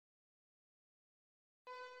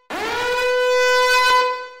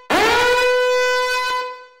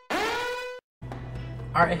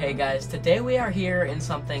Alright, hey guys, today we are here in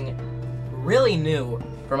something really new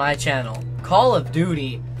for my channel. Call of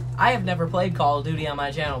Duty. I have never played Call of Duty on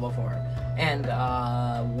my channel before. And,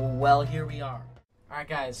 well, here we are. Alright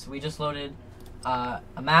guys, we just loaded a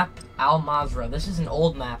map, Al Mazrah. This is an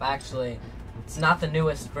old map, actually. It's not the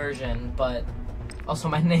newest version, but also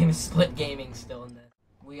my name is Split Gaming still in this.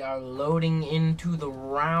 We are loading into the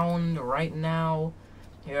round right now.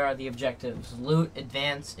 Here are the objectives. Loot,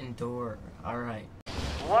 advance, endure. Alright.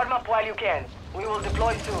 Warm up while you can. We will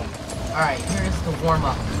deploy soon. Alright, here is the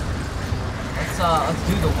warm-up. Let's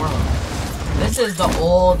do the warm-up. This is the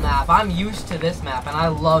old map. I'm used to this map, and I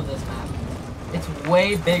love this map. It's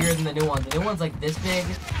way bigger than the new one. The new one's like this big,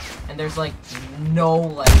 and there's like no,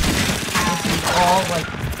 like, this is all like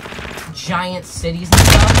giant cities and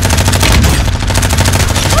stuff.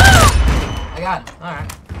 I got it.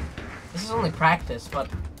 Alright. This is only practice, but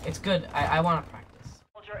it's good. I want to practice.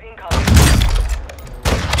 Soldier incoming.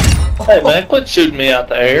 Hey man, quit shooting me out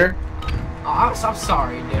the air. Oh, I'm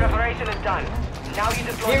sorry, dude. Preparation is done. Now you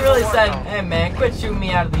deploy. He to really the war said, zone. hey man, quit shooting me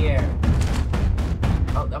out of the air.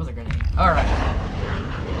 Oh, that was a grenade. Alright.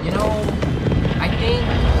 You know, I think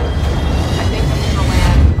I'm gonna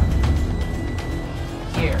land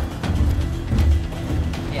here.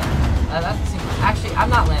 Yeah, that seems, actually, I'm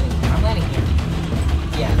not landing here. I'm landing here.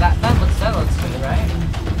 Yeah, that looks good, right?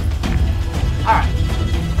 Alright.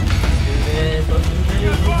 Let's do this.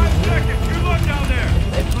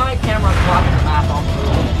 If my camera's blocking the map, I'll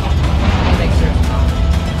make sure it's not.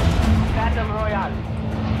 Battle Royale.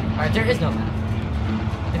 Alright, there is no map.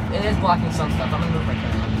 It is blocking some stuff. I'm gonna move my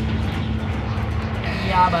camera.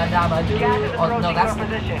 Yabba dabba doo. Gas is Oh, no, approaching that's your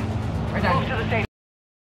position. right down Move to here. the safe.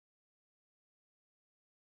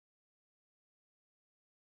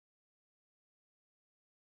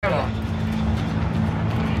 There we go.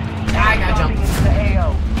 I gotta jump. Dropping into the AO.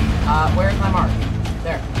 Where's my mark?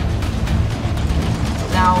 There.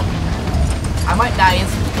 Now, I might die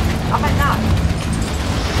instantly. I might not.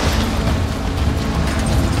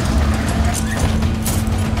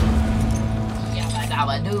 Yabba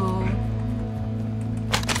dabba doo.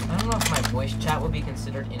 I don't know if my voice chat would be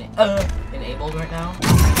considered enabled right now.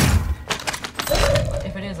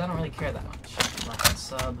 If it is, I don't really care that much. Like a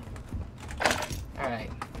sub.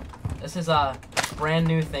 Alright. This is a brand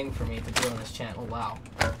new thing for me to do on this channel. Wow.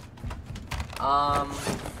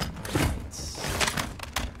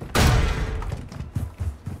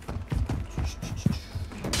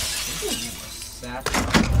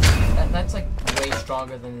 That's like way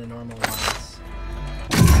stronger than the normal ones.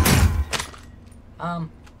 Yeah,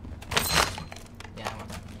 I want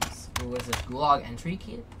that. What is this? Gulag entry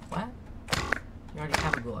kit? What? You already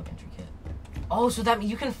have a Gulag entry kit. Oh, so that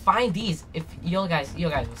means you can find these if you guys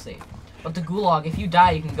will see. But the Gulag, if you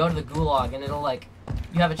die, you can go to the Gulag and it'll like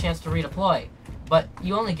you have a chance to redeploy. But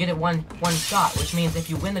you only get it one shot, which means if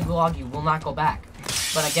you win the Gulag, you will not go back.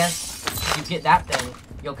 But I guess if you get that thing,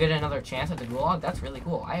 you'll get another chance at the Gulag. That's really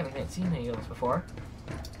cool. I haven't seen any of those before.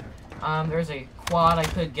 There's a quad I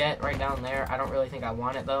could get right down there. I don't really think I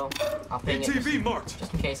want it though. I'll ping it marked.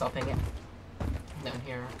 just in case. I'll ping it down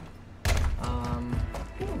here.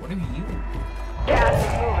 Ooh, what are you? Gas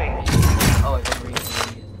is moving. Oh, it's over here.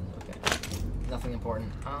 Okay. Nothing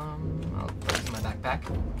important. I'll put this in my backpack.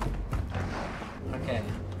 Okay.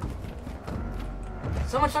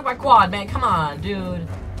 So much like my quad, man. Come on, dude.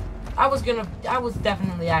 I was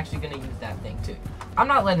definitely actually gonna use that thing too. I'm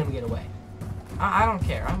not letting him get away. I don't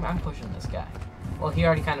care. I'm pushing this guy. Well, he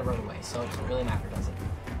already kind of rode away, so it doesn't really matter, does it?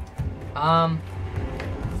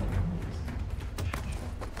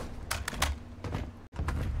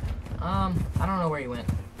 I don't know where he went.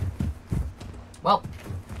 Well,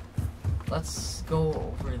 let's go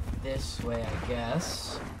over this way, I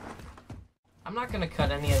guess. I'm not gonna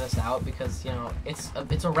cut any of this out because, you know, it's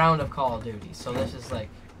a round of Call of Duty, so this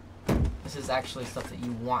is actually stuff that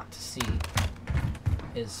you want to see.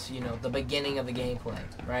 Is, you know, the beginning of the gameplay,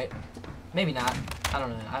 right? Maybe not. I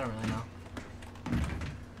don't really know.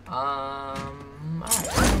 Alright,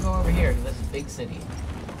 we're gonna go over here to this big city.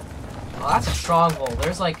 Oh, that's a stronghold.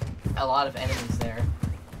 There's like a lot of enemies there.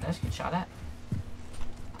 Did I just get shot at?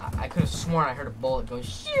 I could have sworn I heard a bullet go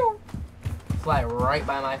shoo, fly right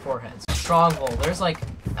by my forehead. Stronghold. There's like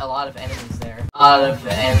a lot of enemies there.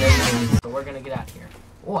 So we're gonna get out of here.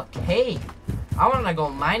 Oh, a cave. I want to go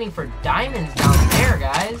mining for diamonds down there,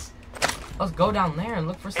 guys. Let's go down there and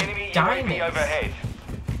look for some Enemy diamonds. UAV overhead.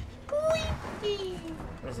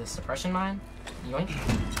 What is this? Suppression mine? Yoink.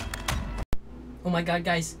 Oh my god,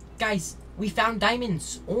 guys. Guys, we found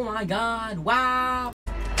diamonds. Oh my god. Wow.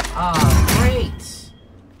 Great.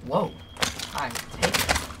 Whoa. I take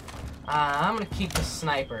it. I'm gonna keep the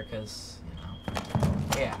sniper, because, you know,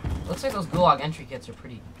 Yeah. Looks like those Gulag entry kits are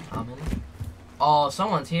pretty common. Oh,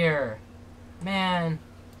 someone's here. Man.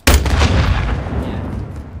 Yeah.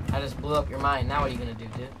 I just blew up your mind. Now what are you gonna do,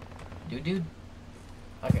 dude? Dude?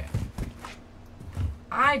 Okay.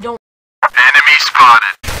 I don't... Enemy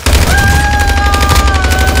spotted.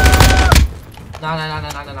 No.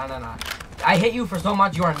 I hit you for so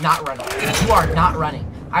much, you are not running. You are not running.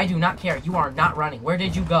 I do not care. You are not running. Where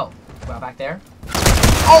did you go? Go back there.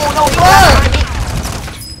 Oh, no, you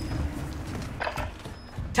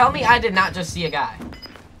Tell me I did not just see a guy.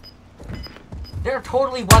 There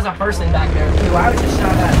totally was a person back there, too. I was just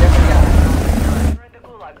shot at a different guy. You're in the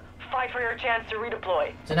Gulag. Fight for your chance to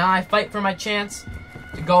redeploy. So now I fight for my chance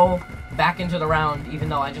to go back into the round, even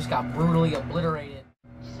though I just got brutally obliterated.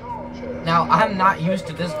 Now, I'm not used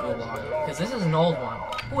to this Gulag, because this is an old one.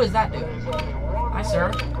 Who is that dude? Hi,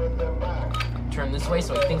 sir. Turn this way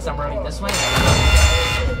so he thinks I'm running this way.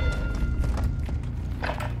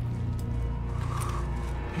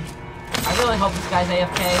 I really hope this guy's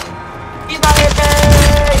AFK. He's not AFK!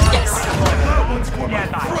 Yes!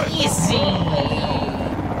 Easy!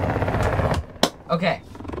 Okay.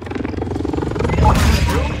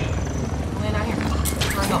 Land out here.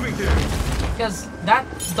 Where do I go? Because that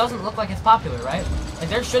doesn't look like it's popular, right? Like,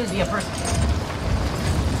 there shouldn't be a person.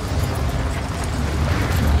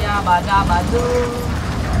 You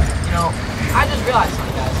know, I just realized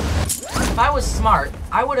something, guys. If I was smart,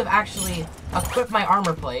 I would have actually equipped my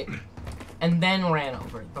armor plate and then ran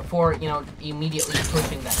over it before, you know, immediately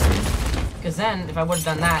pushing that. Because then, if I would have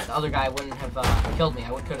done that, the other guy wouldn't have killed me. I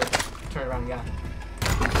could have turned around and got him.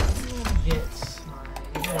 You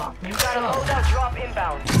got a loadout drop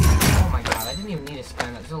inbound. Oh my god, I didn't even need to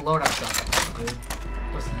spend that. Just a loadout drop, dude.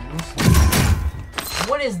 What's useless?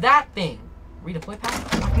 What is that thing? Redeploy pack?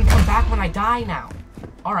 I can come back when I die now.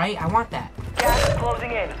 Alright, I want that. Gas is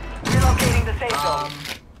closing in. Relocating the safe zone.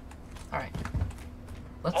 Alright.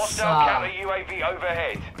 Let's, Hostile counter UAV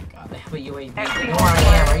overhead. God, they have a UAV. They know where I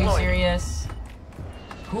am. Are you serious?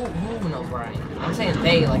 Who knows where I am? I'm saying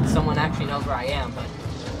they, like someone actually knows where I am, but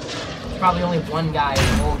there's probably only one guy in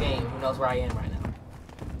the whole game who knows where I am right now.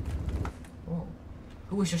 Whoa.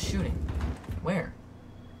 Who was just shooting? Where?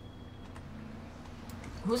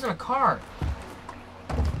 Who's in a car?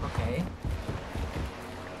 Okay.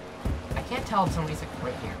 I can't tell if somebody's like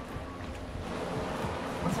right here.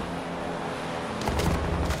 What's that?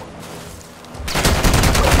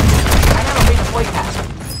 I have a redeploy patch.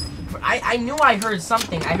 I knew I heard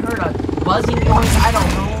something. I heard a buzzing noise. I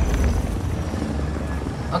don't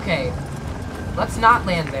know. Okay. Let's not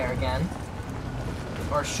land there again.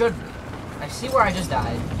 Or should we? I see where I just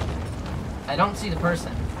died. I don't see the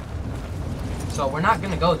person. So we're not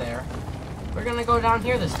gonna go there. We're gonna go down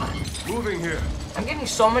here this time. Moving here. I'm getting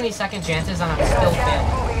so many second chances and I'm still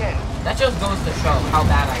failing. That just goes to show how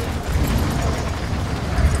bad I am.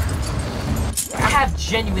 I have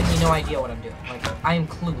genuinely no idea what I'm doing. Like, I am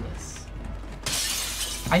clueless.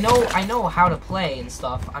 I know how to play and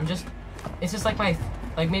stuff. It's just like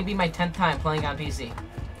maybe my 10th time playing on PC.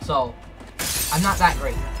 So, I'm not that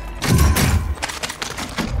great.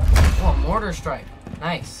 Oh, mortar strike.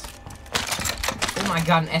 Nice. Oh my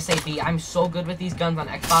god, an SAB. I'm so good with these guns on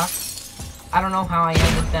Xbox. I don't know how I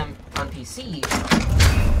am with them on PC,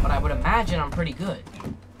 but I would imagine I'm pretty good.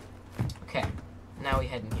 Okay, now we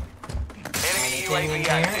head in here. Anything in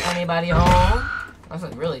here? Anybody home? That's a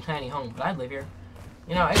really tiny home, but I'd live here.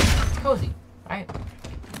 You know, it's cozy, right?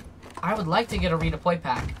 I would like to get a redeploy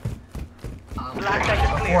pack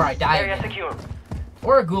before I die again.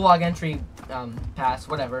 Or a Gulag entry pass,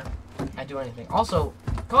 whatever. I'd do anything. Also,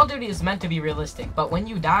 Call of Duty is meant to be realistic, but when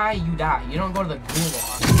you die, you die. You don't go to the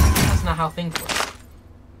Gulag. That's not how things work.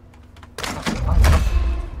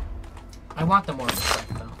 I want the more respect,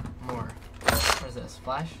 though. More. What is this?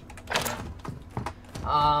 Flash?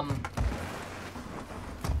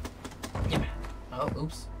 Yeah. Oh,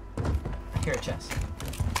 oops. I hear a chest.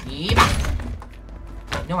 Yep.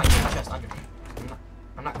 No, I hear a chest under me.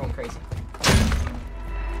 I'm not going crazy.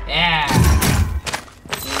 Yeah.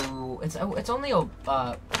 Ooh, it's only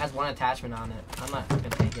has one attachment on it. I'm not gonna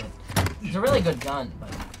take it. It's a really good gun, but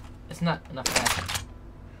it's not enough attachment.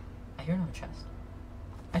 I hear another chest.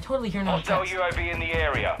 I totally hear another chest. Hostile UAV in the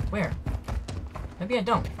area. Where? Maybe I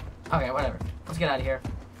don't. Okay, whatever. Let's get out of here.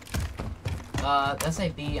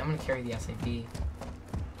 SAB. I'm gonna carry the SAB.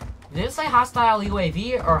 Did it say hostile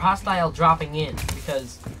UAV or hostile dropping in?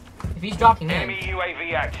 Because if he's dropping in, Enemy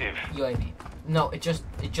UAV active. UAV. No, it just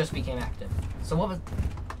became active. So what was?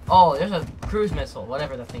 Oh, there's a cruise missile,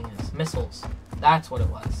 whatever the thing is. Missiles. That's what it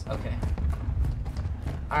was. Okay.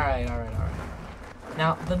 All right.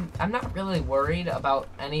 Now, I'm not really worried about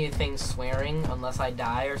anything swearing unless I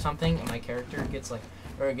die or something and my character gets like,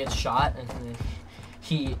 or gets shot and then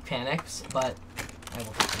he panics, but I will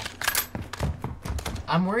take that.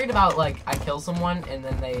 I'm worried about like I kill someone and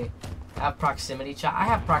then they have proximity chat. I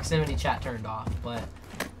have proximity chat turned off, but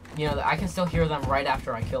you know, I can still hear them right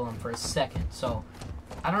after I kill them for a second, so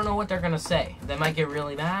I don't know what they're gonna say. They might get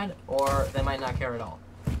really mad or they might not care at all.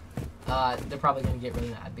 They're probably gonna get really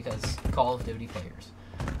mad because Call of Duty players.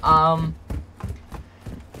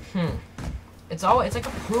 It's like a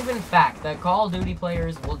proven fact that Call of Duty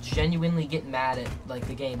players will genuinely get mad at like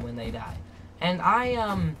the game when they die. And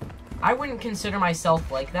I wouldn't consider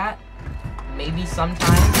myself like that. Maybe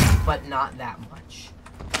sometimes, but not that much.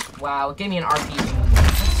 Wow, it gave me an RPG.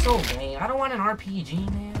 That's so lame. I don't want an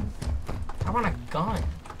RPG, man. I want a gun.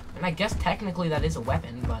 And I guess technically that is a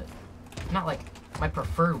weapon, but not like my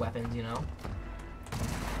preferred weapons, you know?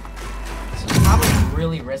 So it's probably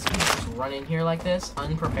really risky to just run in here like this,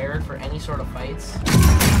 unprepared for any sort of fights.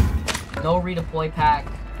 No redeploy pack.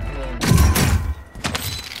 I mean,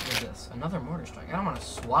 what is this? Another mortar strike. I don't want to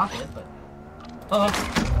swap it, but...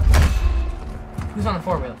 Who's on the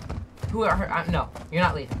four-wheel? Who are her? No, you're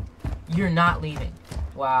not leaving. You're not leaving.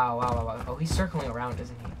 Wow, wow, wow, wow. Oh, he's circling around,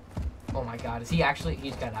 isn't he? Oh my god, is he actually?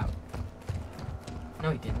 He's got out.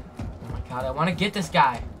 No, he didn't. Oh my god, I want to get this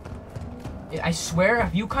guy. I swear,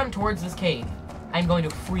 if you come towards this cave, I'm going to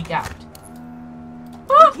freak out.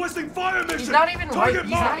 Requesting fire mission. He's not even right. Target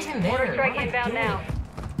He's not marked. even there. Mortar What strike am I inbound doing? now.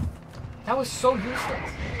 That was so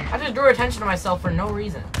useless. I just drew attention to myself for no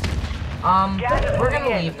reason. Gas is We're moving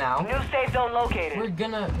gonna in. leave now. New safe zone located. We're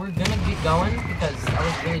gonna get going because that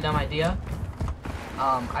was a really dumb idea.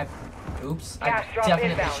 Oops. I Gas drop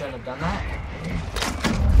definitely inbound. shouldn't have done that.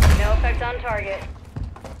 No effect on target.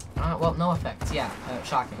 Well, no effects. Yeah,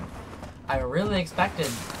 shocking. I really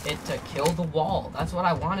expected it to kill the wall. That's what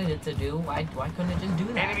I wanted it to do. Why couldn't it just do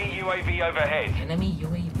that? Enemy UAV overhead. Enemy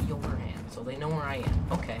UAV overhand, so they know where I am.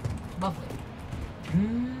 Okay, lovely.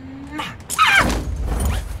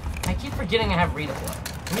 I keep forgetting I have redeploy.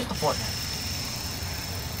 I'm just a Fortnite.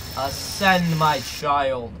 Ascend, my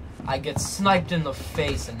child. I get sniped in the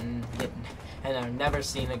face and I'm never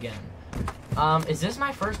seen again. Is this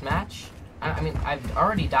my first match? I mean, I've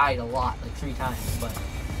already died a lot, like 3 times, but...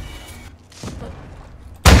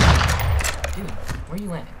 Dude, where are you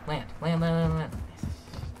landing? Land, land,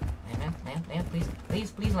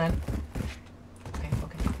 please land. Okay.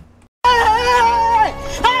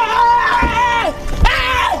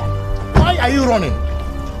 Why are you running?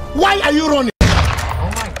 Why are you running?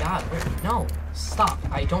 Oh my god, no, stop.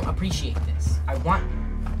 I don't appreciate this. I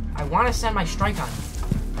want to send my strike on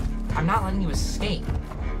you. I'm not letting you escape.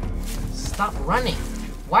 Stop running.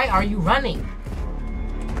 Why are you running?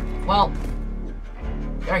 Well,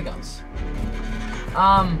 there he goes.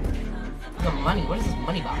 The money. What is this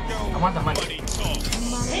money box? I want the money.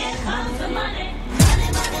 Here comes the money.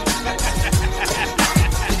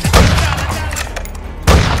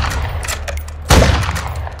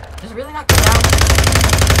 Does it really not go down?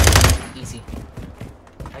 Easy.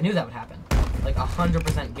 I knew that would happen. Like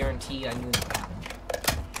 100% guaranteed I knew that would happen.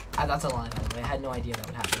 That's a lie, by the way. I had no idea that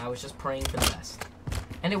would happen. I was just praying for the best.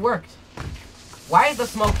 And it worked. Why is the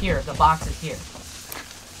smoke here? The box is here.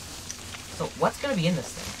 So, what's gonna be in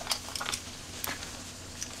this thing?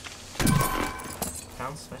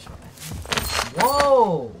 Found special item.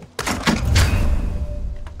 Whoa!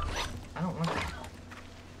 I don't want that.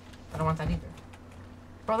 I don't want that either.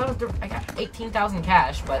 Bro, that was I got 18,000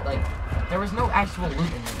 cash, but like, there was no actual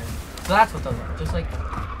loot in there. So that's what those are. Just like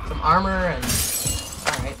some armor and.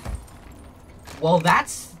 Alright. Well,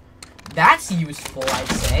 that's useful, I'd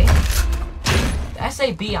say. The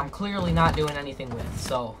SAB, I'm clearly not doing anything with,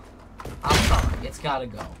 so I'm sorry. It's gotta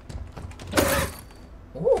go.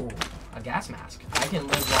 Ooh, a gas mask. I can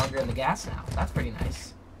live longer in the gas now. That's pretty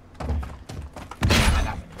nice.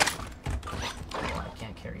 I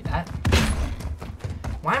can't carry that.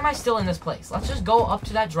 Why am I still in this place? Let's just go up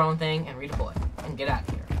to that drone thing and redeploy and get out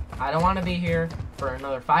of here. I don't want to be here for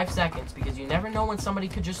another 5 seconds because you never know when somebody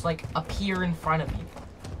could just like appear in front of you.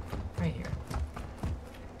 Right here.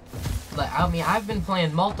 But I mean, I've been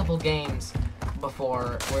playing multiple games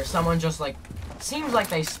before where someone just like seems like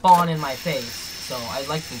they spawn in my face. So I'd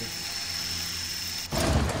like to.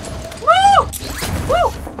 Woo!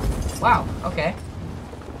 Woo! Wow. Okay.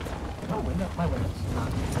 Oh, window. My window's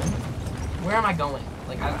not. Where am I going?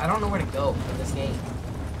 Like, I don't know where to go in this game.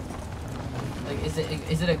 Like, is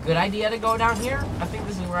it a good idea to go down here? I think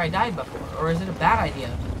this is where I died before. Or is it a bad idea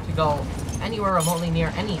to go anywhere remotely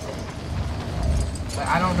near anything? But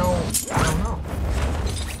I don't know. I don't know.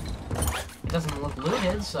 doesn't look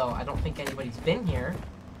looted, so I don't think anybody's been here.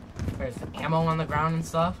 There's ammo on the ground and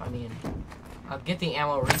stuff. I mean, I'll get the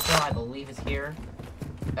ammo refill. I believe it's here.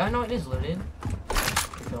 Oh no, it is looted.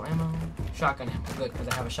 Refill ammo, shotgun ammo. Good, because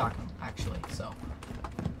I have a shotgun actually. So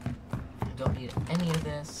I don't need any of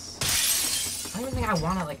this. I don't even think I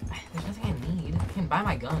want to, like, there's nothing I need. I can buy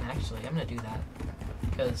my gun, actually. I'm gonna do that.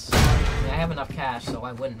 Because, I mean, I have enough cash, so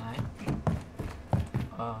why wouldn't I?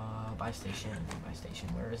 Buy station. Buy station.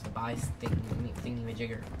 Where is the buy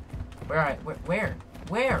thingy-majigger? Where?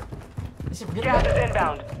 Is it really? Gas is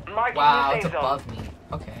inbound. Marking Wow, the it's safe zone. above me.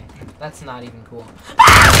 Okay. That's not even cool.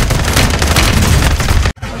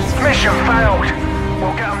 Mission failed.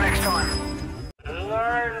 We'll get them next time.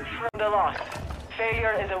 Learn from the loss.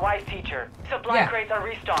 Failure is a wise teacher. Supply Yeah. crates are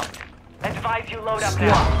restocked. Advise you load up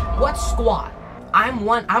now. Squad. What squad? I'm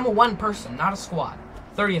a one person, not a squad.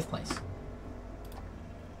 30th place.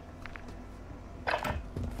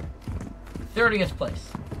 30th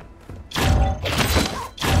place.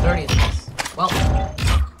 30th place. Well,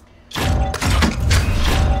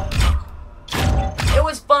 it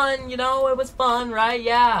was fun, you know, it was fun, right?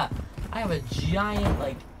 Yeah. I have a giant,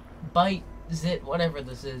 like, bite, zit, whatever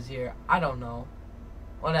this is here. I don't know.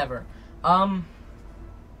 Whatever.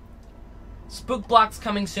 Spook Block's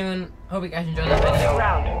coming soon. Hope you guys enjoyed this video.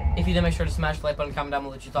 Round. If you did, make sure to smash the like button, comment down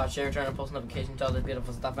below what you thought, share, turn on post notifications, all this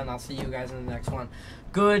beautiful stuff, and I'll see you guys in the next one.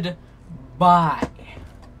 Goodbye.